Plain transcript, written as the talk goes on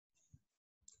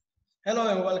Hello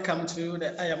and welcome to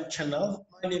the I Am channel.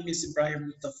 My name is Ibrahim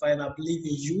Mustafa and I believe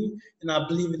in you and I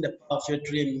believe in the power of your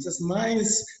dreams. It's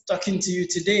nice talking to you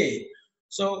today.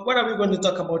 So what are we going to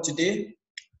talk about today?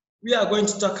 We are going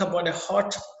to talk about the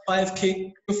hot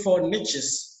 5K Q4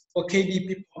 niches for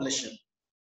KDP publishing.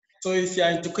 So if you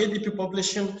are into KDP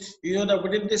publishing, you know that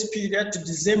within this period to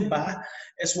December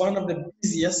is one of the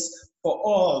busiest for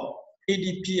all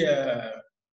KDP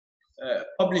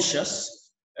publishers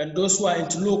and those who are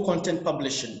into low content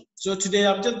publishing. So today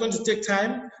I'm just going to take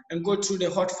time and go through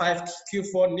the hot 5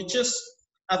 Q4 niches.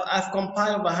 I've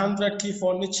compiled 100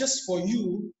 Q4 niches for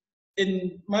you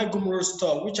in my Gumroad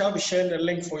store, which I'll be sharing the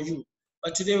link for you.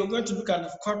 But today we're going to look at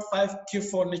the hot 5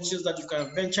 Q4 niches that you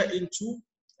can venture into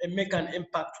and make an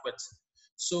impact with.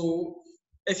 So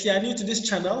if you are new to this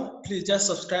channel, please just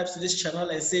subscribe to this channel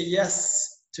and say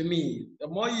yes to me. The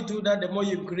more you do that, the more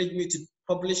you encourage me to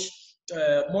publish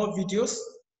more videos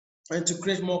and to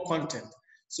create more content.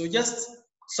 So just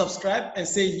subscribe and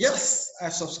say, yes, I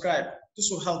subscribe. This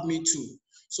will help me too.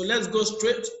 So let's go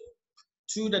straight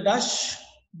to the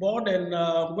dashboard and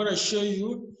I'm going to show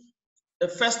you the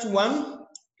first one.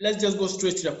 Let's just go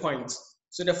straight to the point.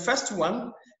 So the first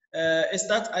one is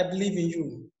that I believe in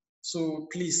you. So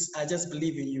please, I just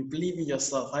believe in you. Believe in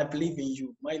yourself. I believe in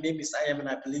you. My name is I Am and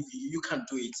I believe in you. You can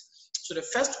do it. So the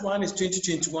first one is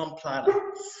 2021 planner.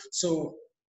 So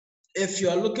if you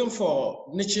are looking for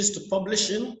niches to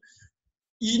publish in,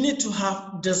 you need to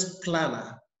have this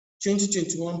planner,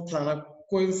 2021 planner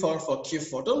going forward for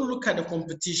Q4. Don't look at the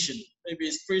competition. Maybe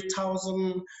it's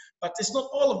 3,000, but it's not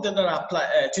all of them that are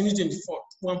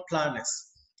 2021 planners.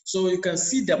 So you can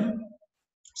see them.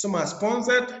 Some are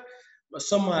sponsored, but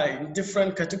some are in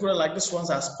different categories. Like this ones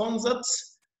are sponsored,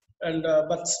 and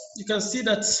but you can see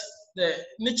that the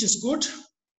niche is good,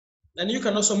 and you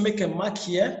can also make a mark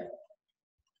here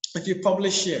if you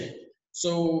publish here.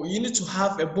 So you need to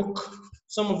have a book.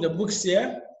 Some of the books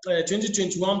here,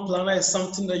 2021 planner is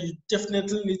something that you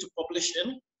definitely need to publish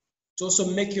in to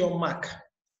also make your mark.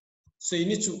 So you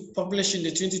need to publish in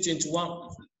the 2021.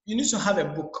 You need to have a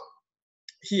book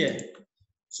here.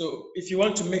 So if you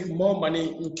want to make more money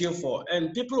in Q4,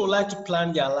 and people who like to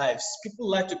plan their lives, people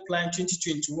like to plan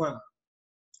 2021.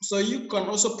 So you can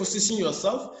also position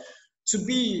yourself to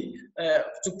be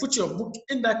to put your book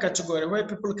in that category where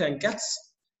people can get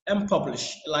and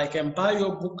publish, like and buy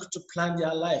your book to plan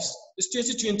their lives. It's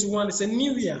 2021. It's a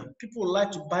new year. People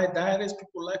like to buy diaries.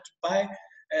 People like to buy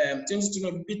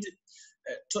 2021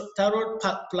 tarot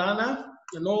planner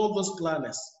and all those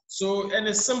planners. So and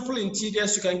it's simple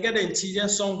interiors. You can get an interior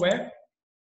somewhere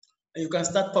and you can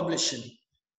start publishing.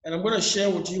 And I'm going to share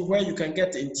with you where you can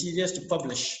get the interiors to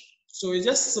publish. So it's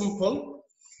just simple.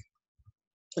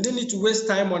 You don't need to waste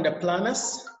time on the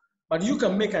planners, but you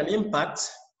can make an impact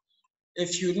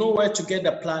if you know where to get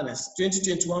the planners.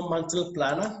 2021 monthly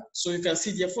planner. So you can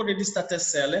see they've already started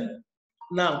selling.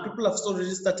 Now, people have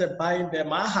already started buying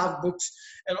them. I have books,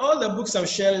 and all the books I'm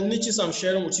sharing, niches I'm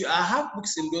sharing with you, I have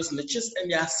books in those niches, and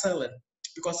they are selling.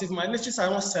 Because if my niches are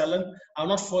not selling, I'll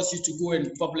not force you to go and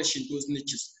publish in those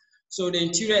niches. So the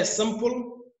interior is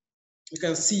simple. You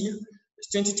can see it's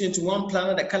 2021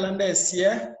 planner. The calendar is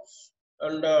here.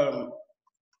 And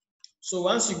so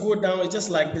once you go down, it's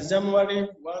just like the January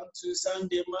 1 to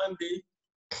Sunday, Monday,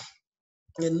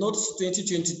 and notes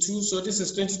 2022. So this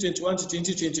is 2021 to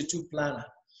 2022 planner.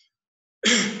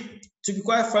 To be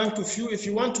quite frank with you, if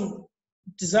you want to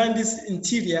design this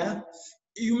interior,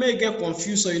 you may get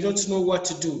confused or you don't know what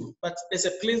to do. But there's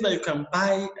a place that you can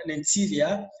buy an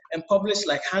interior and publish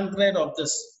like 100 of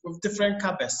this with different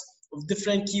covers, with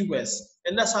different keywords.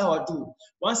 And that's how I do.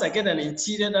 Once I get an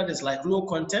interior that is like low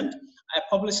content, I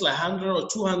publish like 100 or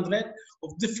 200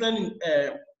 of different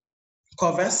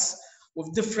covers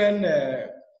with different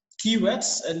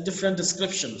keywords and different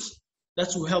descriptions.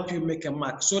 That will help you make a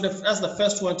mark. So that's the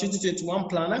first one, 2021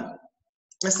 planner.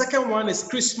 The second one is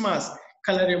Christmas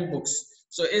coloring books.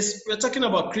 So we're talking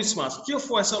about Christmas.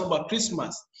 Q4 is all about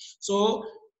Christmas. So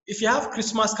if you have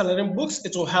Christmas coloring books,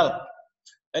 it will help.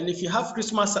 And if you have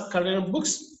Christmas coloring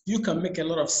books, you can make a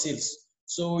lot of sales.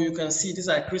 So you can see these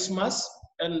are Christmas,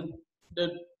 and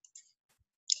the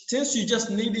things you just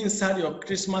need inside your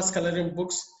Christmas coloring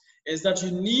books is that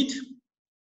you need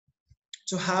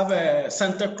to have a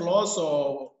Santa Claus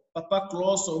or Papa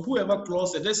Claus or whoever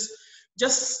Claus it is.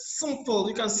 Just simple.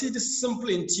 You can see this simple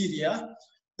interior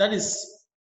that is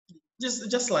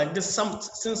just like this, some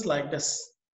things like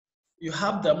this. You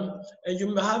have them, and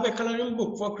you may have a coloring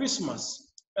book for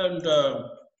Christmas. And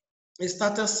it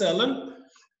started selling.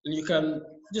 And you can,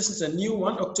 this is a new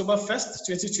one, October 1st,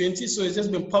 2020. So it's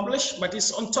just been published, but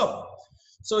it's on top.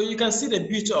 So you can see the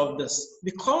beauty of this.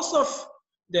 Because of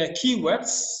the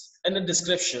keywords and the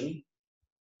description.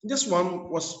 This one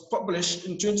was published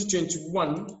in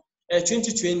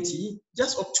 2020,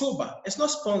 just October. It's not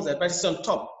sponsored, but it's on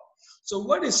top. So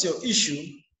what is your issue?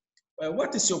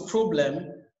 What is your problem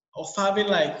of having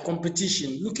like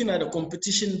competition, looking at the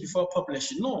competition before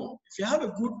publishing? No, if you have a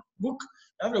good book,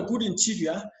 you have a good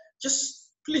interior,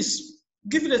 just please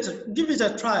give it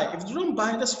a try. If you don't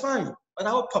buy it, that's fine, but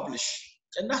I will publish.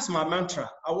 And that's my mantra.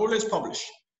 I will always publish.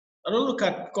 I don't look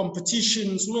at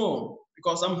competitions, no,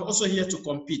 because I'm also here to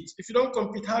compete. If you don't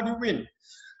compete, how do you win?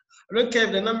 I don't care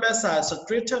if the numbers are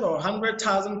saturated or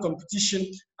 100,000 competition,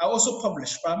 I also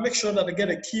publish, but I make sure that I get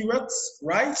the keywords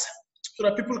right so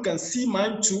that people can see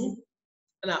mine too.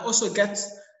 And I also get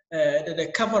the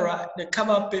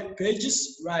cover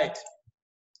pages right.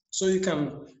 So you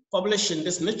can publish in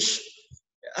this niche.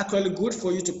 Actually good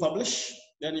for you to publish,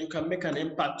 then you can make an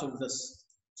impact of this.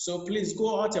 So please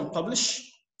go out and publish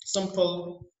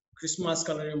simple Christmas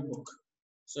coloring book.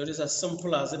 So it is as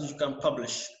simple as that you can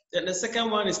publish. Then the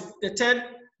second one is, the third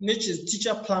niche is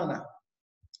teacher planner.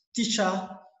 Teacher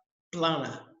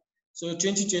planner. So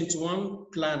 2021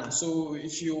 planner. So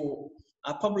if you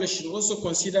are publishing, also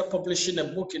consider publishing a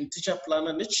book in teacher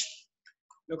planner niche,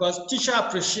 because teacher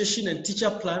appreciation and teacher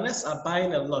planners are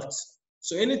buying a lot.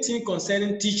 So anything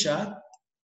concerning teacher,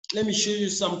 let me show you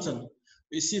something.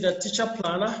 You see that teacher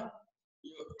planner,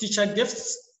 teacher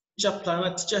gifts, teacher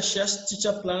planner, teacher shares,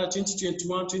 teacher planner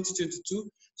 2021,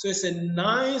 2022. So it's a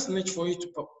nice niche for you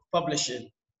to publish in.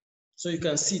 So you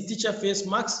can see teacher face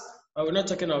marks. We're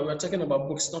talking about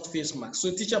books, not face marks.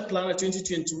 So teacher planner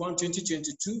 2021,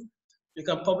 2022, you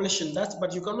can publish in that,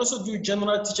 but you can also do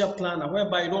general teacher planner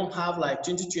whereby you don't have like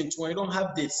 2021, you don't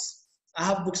have this. I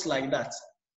have books like that.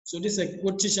 So this is a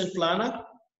good teacher planner,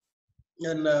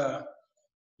 and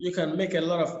you can make a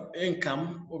lot of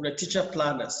income with the teacher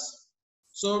planners.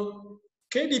 So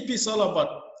KDP is all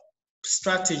about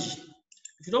strategy.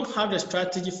 If you don't have the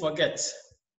strategy, forget.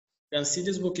 You can see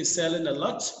this book is selling a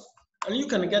lot, and you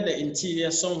can get the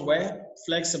interior somewhere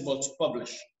flexible to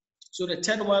publish. So the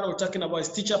third one we're talking about is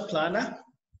teacher planner.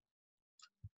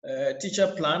 And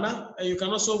you can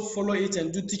also follow it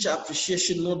and do teacher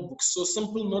appreciation notebooks. So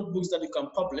simple notebooks that you can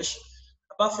publish,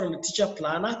 apart from the teacher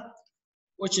planner,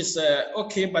 which is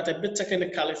okay, but a bit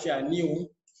technical if you are new.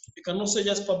 You can also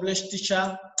just publish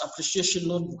teacher appreciation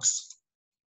notebooks.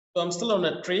 So I'm still on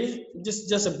a 3. This is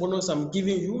just a bonus I'm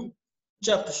giving you.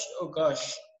 Teacher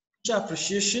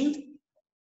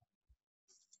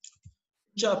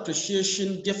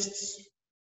appreciation gifts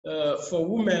for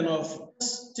women of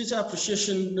teacher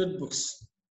appreciation notebooks.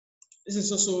 This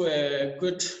is also a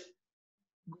good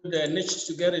niche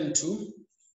to get into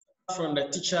from the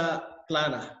teacher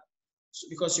planner,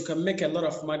 because you can make a lot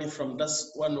of money from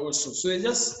this one also. So it's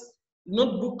just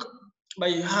notebook,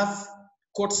 but you have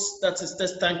quotes that is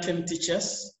just thanking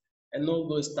teachers and all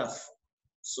those stuff.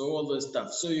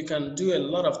 So you can do a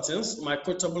lot of things. My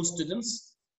quotable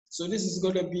students. So this is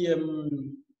going to be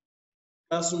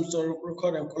classroom story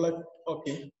record and collect.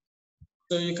 Okay.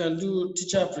 So you can do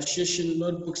teacher appreciation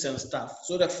notebooks and stuff.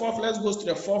 So the fourth, let's go to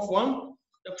the fourth one.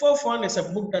 The fourth one is a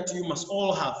book that you must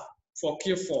all have for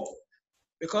Q4,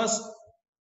 because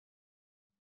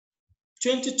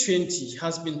 2020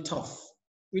 has been tough.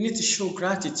 We need to show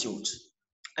gratitude.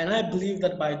 And I believe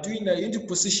that by doing that, you need to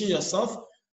position yourself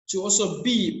to also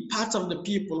be part of the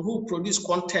people who produce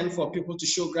content for people to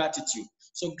show gratitude.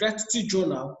 So gratitude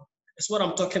journal is what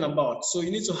I'm talking about. So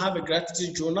you need to have a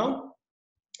gratitude journal.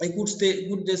 A good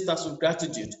day starts with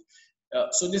gratitude.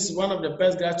 So this is one of the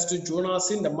best gratitude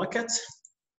journals in the market.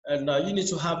 And you need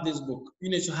to have this book.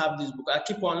 I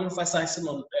keep on emphasizing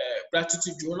on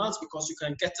gratitude journals because you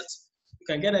can get it. You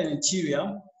can get an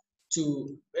interior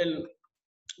to, and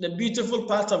the beautiful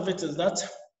part of it is that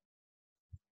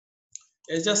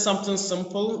it's just something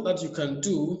simple that you can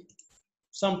do.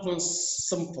 A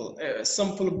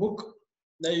simple book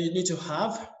that you need to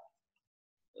have.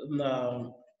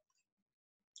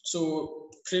 So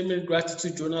premium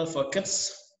gratitude journal for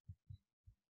kids.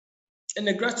 In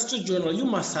a gratitude journal, you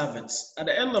must have it. At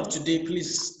the end of today,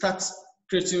 please start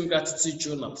creating gratitude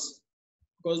journals,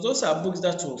 because those are books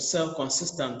that will sell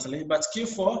consistently, but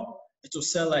Q4, it will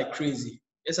sell like crazy.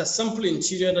 It's a simple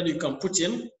interior that you can put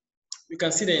in. You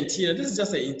can see the interior. This is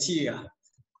just the interior,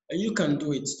 and you can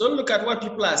do it. Don't look at what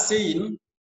people are saying,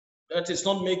 that it's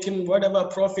not making whatever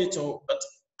profit, but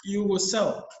you will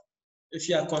sell if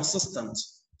you are consistent.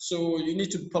 So you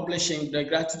need to publish in the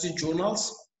gratitude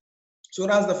journals. So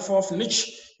that's the fourth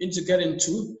niche you need to get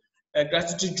into, a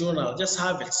gratitude journal. Just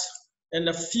have it. And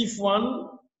the fifth one,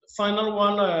 final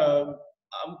one,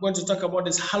 I'm going to talk about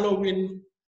is Halloween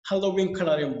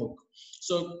coloring book.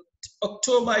 So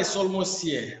October is almost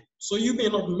here. So you may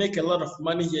not make a lot of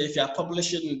money here if you are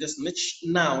publishing in this niche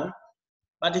now,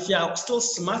 but if you are still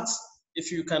smart,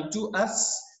 if you can do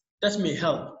ads, that may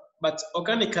help. But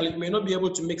organically, you may not be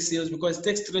able to make sales because it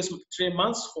takes three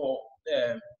months for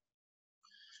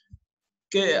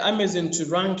Amazon to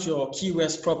rank your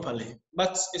keywords properly.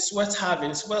 But it's worth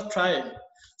having, it's worth trying.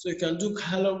 So you can do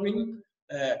Halloween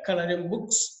coloring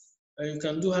books, you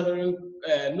can do Halloween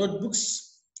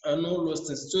notebooks, and all those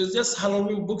things. So it's just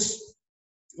Halloween books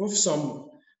with some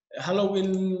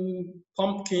Halloween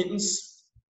pumpkins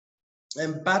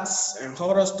and bats and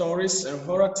horror stories and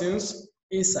horror things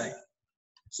inside.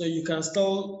 So you can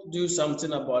still do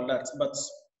something about that, but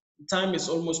time is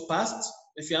almost past.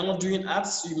 If you are not doing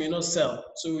ads, you may not sell.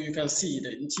 So you can see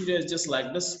the interior is just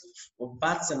like this with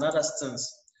bats and other things.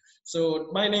 So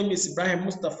my name is Ibrahim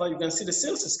Mustafa. You can see the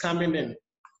sales is coming in.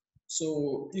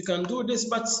 So you can do this,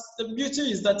 but the beauty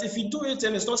is that if you do it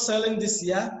and it's not selling this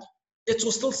year, it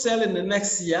will still sell in the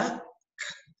next year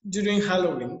during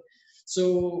Halloween.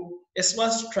 So it's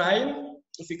worth trying.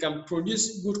 If you can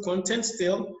produce good content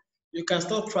still, you can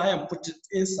still try and put it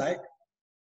inside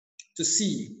to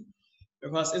see,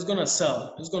 because it's gonna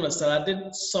sell. It's gonna sell. I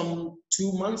did some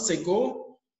 2 months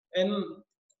ago, and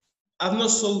I've not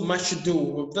sold much to do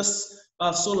with this.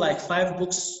 I've sold like 5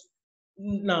 books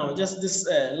now. Just this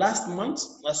last month,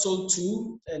 I sold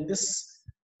 2, and this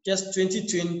just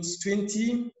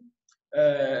 2020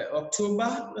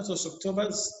 October. That was October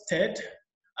 3rd.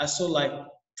 I sold like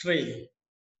 3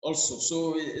 also.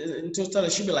 So in total,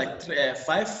 it should be like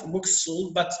 5 books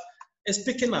sold, but it's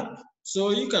picking up. So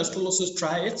you can still also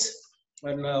try it.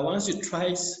 And once you try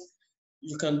it,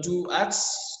 you can do ads.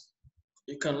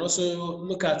 You can also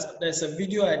look at, there's a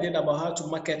video I did about how to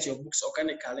market your books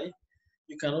organically.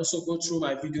 You can also go through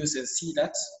my videos and see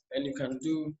that, and you can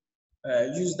do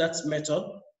use that method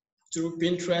through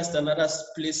Pinterest and other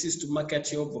places to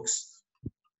market your books.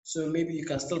 So maybe you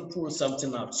can still pull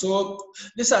something out. So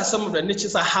these are some of the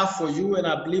niches I have for you, and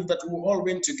I believe that we'll all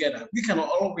win together. We can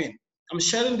all win. I'm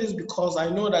sharing this because I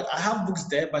know that I have books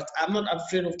there, but I'm not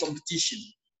afraid of competition.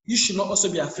 You should not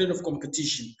also be afraid of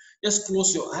competition. Just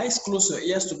close your eyes, close your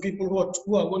ears to people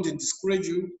who are going to discourage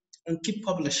you, and keep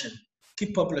publishing.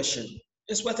 Keep publishing.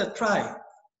 It's worth a try.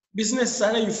 Business is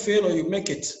either you fail or you make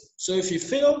it. So if you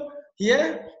fail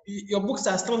here, your books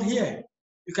are still here.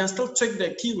 You can still check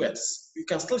the keywords. You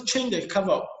can still change the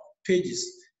cover pages,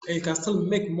 and you can still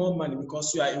make more money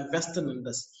because you are investing in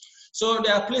this. So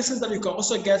there are places that you can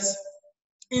also get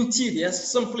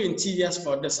interiors, simple interiors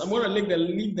for this. I'm going to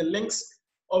leave the links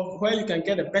of where you can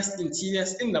get the best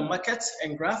interiors in the market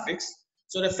and graphics.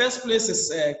 So the first place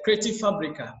is Creative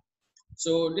Fabrica.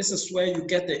 So this is where you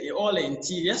get all the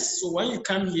interiors. So when you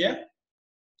come here,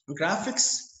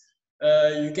 graphics,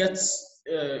 you get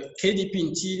KDP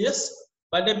Interiors.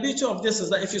 But the beauty of this is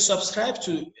that if you subscribe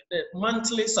to the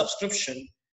monthly subscription,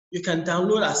 you can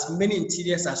download as many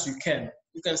interiors as you can.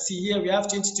 You can see here we have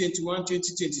 2021,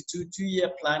 2022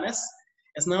 2-year planners.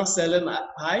 It's now selling at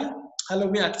high.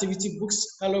 Halloween activity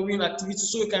books, Halloween activity.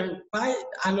 So you can buy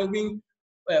Halloween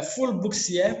full books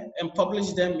here and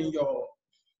publish them in your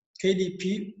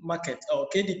KDP market or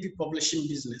KDP publishing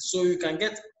business. So you can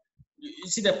get, you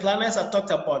see the planners I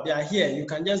talked about, they are here. You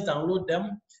can just download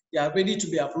them. They are ready to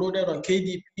be uploaded on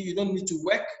KDP. You don't need to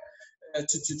work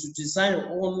to design your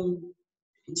own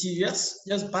interiors.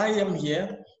 Just buy them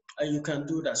here and you can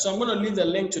do that. So I'm going to leave the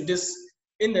link to this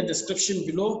in the description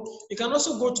below. You can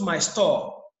also go to my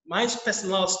store, my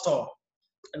personal store,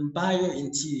 and buy your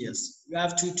interiors. You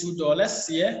have $2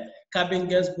 here, cabin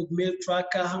guest book, mail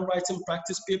tracker, handwriting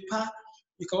practice paper.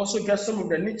 You can also get some of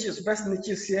the niches, best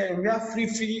niches here, and we have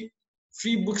free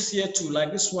books here too,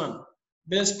 like this one,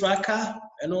 best tracker,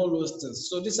 and all those things.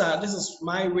 So this is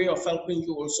my way of helping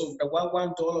you also. The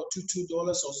 $1, $2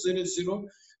 or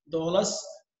 $0.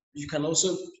 You can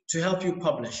also to help you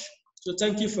publish. So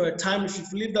thank you for your time. If you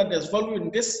believe that there's value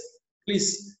in this,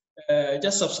 please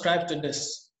just subscribe to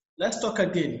this. Let's talk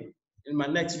again in my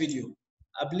next video.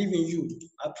 I believe in you.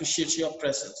 I appreciate your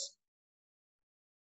presence.